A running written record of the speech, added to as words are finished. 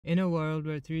In a world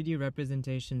where 3D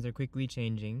representations are quickly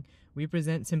changing, we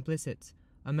present Simplicits,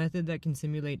 a method that can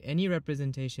simulate any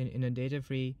representation in a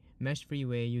data-free, mesh-free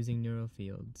way using neural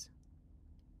fields.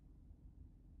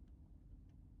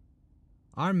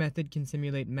 Our method can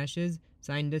simulate meshes,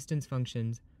 sign distance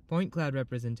functions, point cloud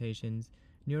representations,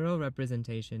 neural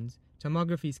representations,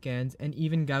 tomography scans, and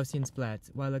even Gaussian splats,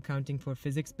 while accounting for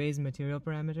physics-based material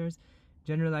parameters,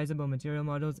 generalizable material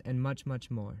models, and much, much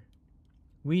more.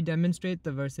 We demonstrate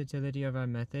the versatility of our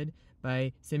method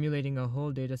by simulating a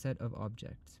whole dataset of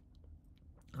objects.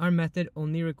 Our method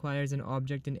only requires an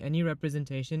object in any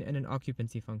representation and an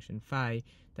occupancy function, phi,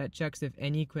 that checks if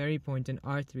any query point in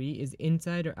R3 is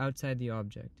inside or outside the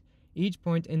object. Each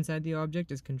point inside the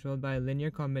object is controlled by a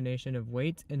linear combination of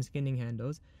weights and skinning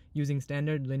handles using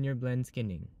standard linear blend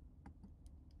skinning.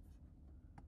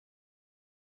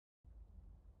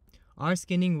 Our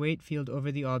skinning weight field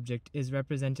over the object is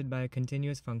represented by a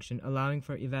continuous function, allowing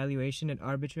for evaluation at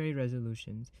arbitrary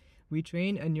resolutions. We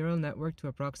train a neural network to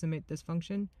approximate this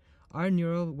function. Our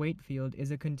neural weight field is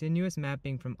a continuous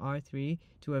mapping from R3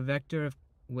 to a vector of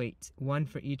weights, one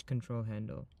for each control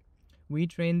handle. We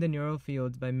train the neural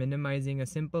fields by minimizing a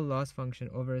simple loss function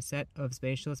over a set of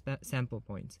spatial sample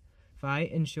points. Phi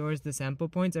ensures the sample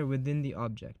points are within the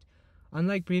object.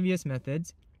 Unlike previous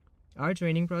methods, our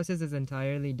training process is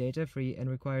entirely data-free and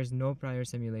requires no prior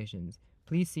simulations.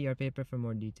 Please see our paper for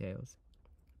more details.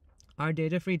 Our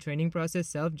data-free training process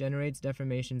self-generates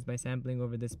deformations by sampling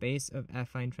over the space of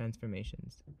affine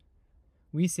transformations.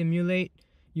 We simulate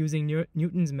using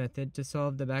Newton's method to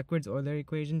solve the backwards Euler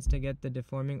equations to get the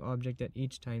deforming object at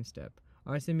each time step.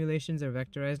 Our simulations are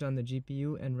vectorized on the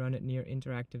GPU and run at near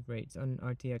interactive rates on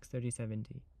RTX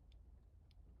 3070.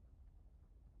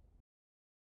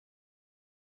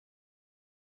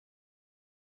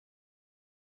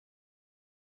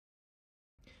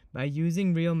 By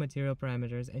using real material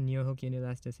parameters and neo-Hookean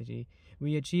elasticity,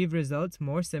 we achieve results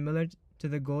more similar to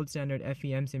the gold standard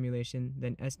FEM simulation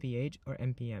than SPH or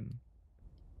MPM.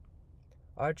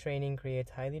 Our training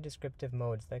creates highly descriptive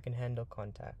modes that can handle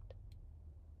contact.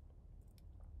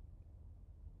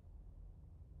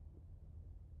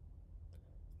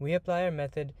 We apply our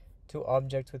method to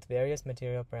objects with various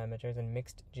material parameters and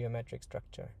mixed geometric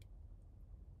structure.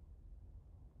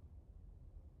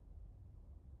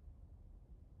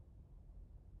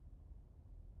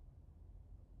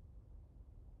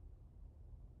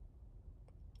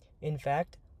 In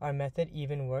fact, our method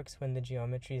even works when the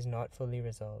geometry is not fully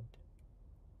resolved.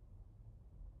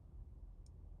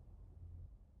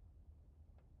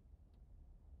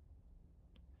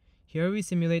 Here we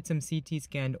simulate some CT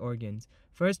scanned organs.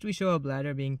 First we show a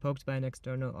bladder being poked by an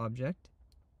external object,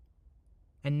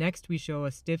 and next we show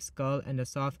a stiff skull and a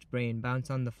soft brain bounce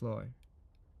on the floor.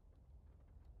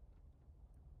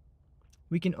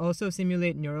 We can also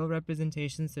simulate neural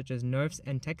representations such as NURFs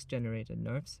and text-generated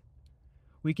NURFs.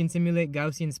 We can simulate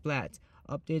Gaussian splats,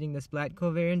 updating the splat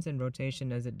covariance and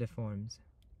rotation as it deforms.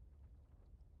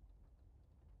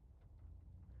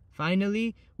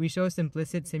 Finally, we show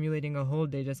Simplicits simulating a whole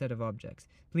dataset of objects.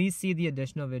 Please see the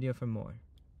additional video for more.